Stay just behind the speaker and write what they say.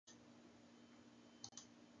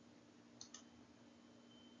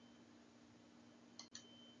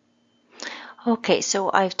Okay,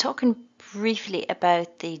 so I've talked briefly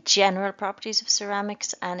about the general properties of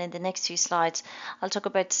ceramics, and in the next few slides, I'll talk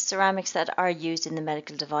about ceramics that are used in the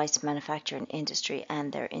medical device manufacturing industry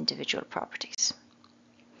and their individual properties.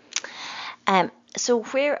 So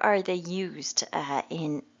where are they used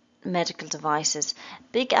in medical devices?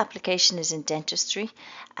 Big application is in dentistry.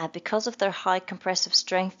 Because of their high compressive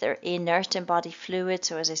strength, they're inert in body fluid.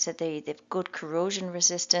 So as I said, they've good corrosion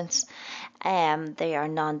resistance. They are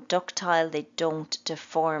non-ductile. They don't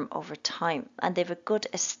deform over time. And they have a good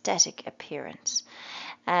aesthetic appearance.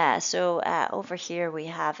 Over here we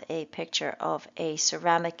have a picture of a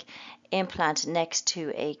ceramic implant next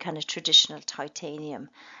to a kind of traditional titanium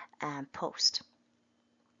post.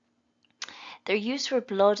 They're used for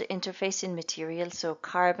blood interfacing material, so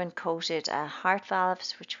carbon-coated heart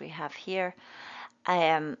valves, which we have here.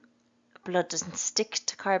 Blood doesn't stick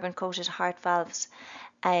to carbon-coated heart valves,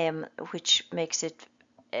 which makes it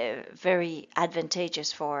very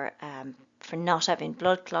advantageous for not having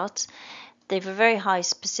blood clots. They have a very high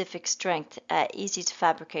specific strength, easy to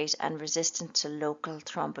fabricate, and resistant to local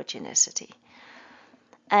thrombogenicity.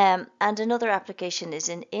 And another application is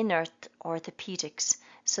in inert orthopedics.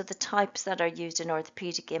 So the types that are used in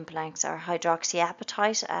orthopedic implants are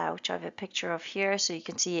hydroxyapatite, which I have a picture of here. So you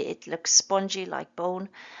can see it looks spongy like bone.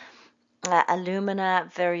 Alumina,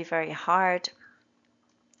 very, very hard.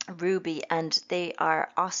 Ruby, and they are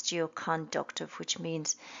osteoconductive, which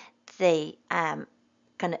means they kind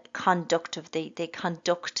of conductive. They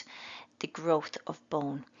conduct the growth of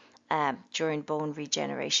bone during bone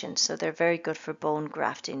regeneration. So they're very good for bone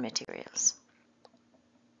grafting materials.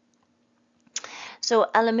 So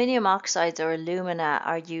aluminium oxides or alumina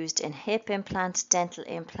are used in hip implants, dental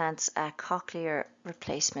implants, cochlear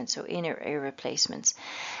replacements, so inner ear replacements.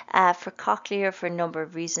 For cochlear, for a number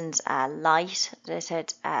of reasons, light, as I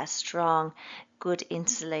said, strong, good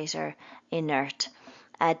insulator, inert.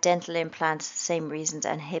 Dental implants, same reasons,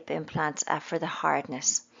 and hip implants for the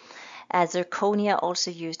hardness. Zirconia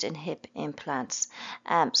also used in hip implants.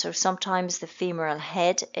 So sometimes the femoral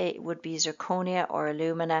head would be zirconia or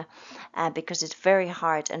alumina because it's very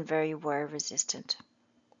hard and very wear resistant.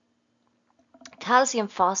 Calcium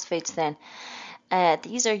phosphates then.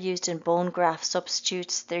 These are used in bone graft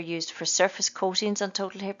substitutes. They're used for surface coatings on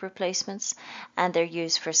total hip replacements, and they're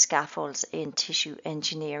used for scaffolds in tissue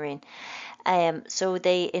engineering. So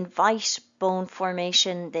they invite bone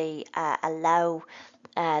formation. They allow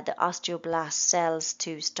the osteoblast cells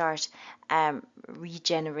to start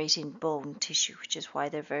regenerating bone tissue, which is why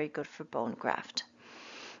they're very good for bone graft.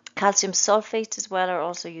 Calcium sulfates as well are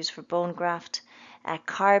also used for bone graft.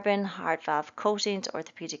 Carbon, heart valve coatings,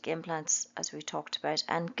 orthopedic implants, as we talked about,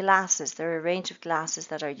 and glasses. There are a range of glasses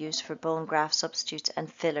that are used for bone graft substitutes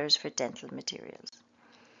and fillers for dental materials.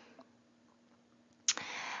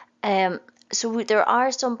 So there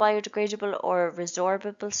are some biodegradable or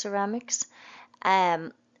resorbable ceramics.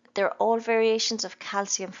 They're all variations of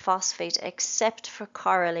calcium phosphate except for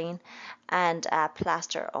coralline and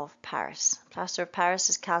plaster of Paris. Plaster of Paris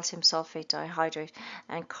is calcium sulfate dihydrate,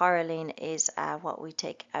 and coralline is what we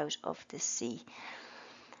take out of the sea.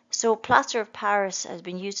 So plaster of Paris has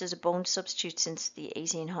been used as a bone substitute since the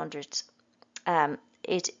 1800s.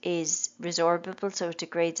 It is resorbable, so it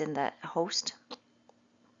degrades in the host.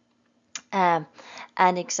 And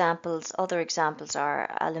other examples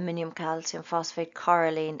are aluminium calcium phosphate,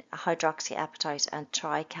 coralline, hydroxyapatite, and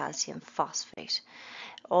tricalcium phosphate,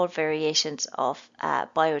 all variations of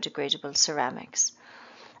biodegradable ceramics.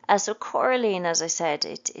 So coralline, as I said,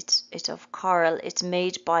 it's of coral. It's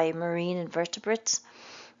made by marine invertebrates.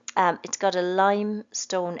 It's got a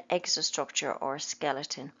limestone exostructure or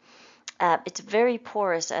skeleton. It's very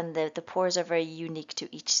porous, and the pores are very unique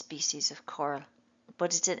to each species of coral.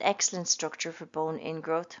 But it's an excellent structure for bone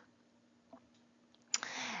ingrowth.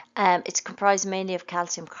 It's comprised mainly of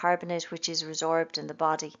calcium carbonate, which is resorbed in the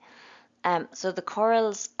body. So the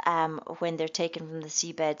corals, when they're taken from the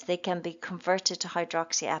seabed, they can be converted to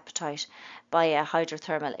hydroxyapatite by a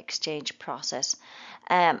hydrothermal exchange process.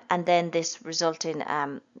 And then this resulting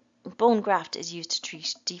bone graft is used to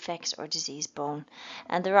treat defects or diseased bone.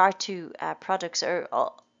 And there are two products,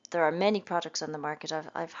 there are many products on the market.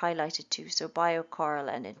 I've highlighted two. So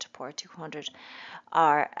BioCoral and Interpore 200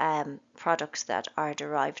 are products that are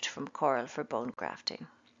derived from coral for bone grafting.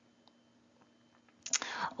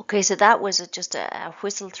 Okay, so that was just a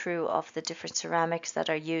whistle through of the different ceramics that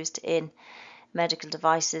are used in medical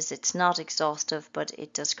devices. It's not exhaustive, but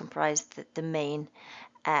it does comprise the main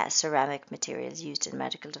ceramic materials used in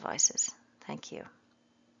medical devices. Thank you.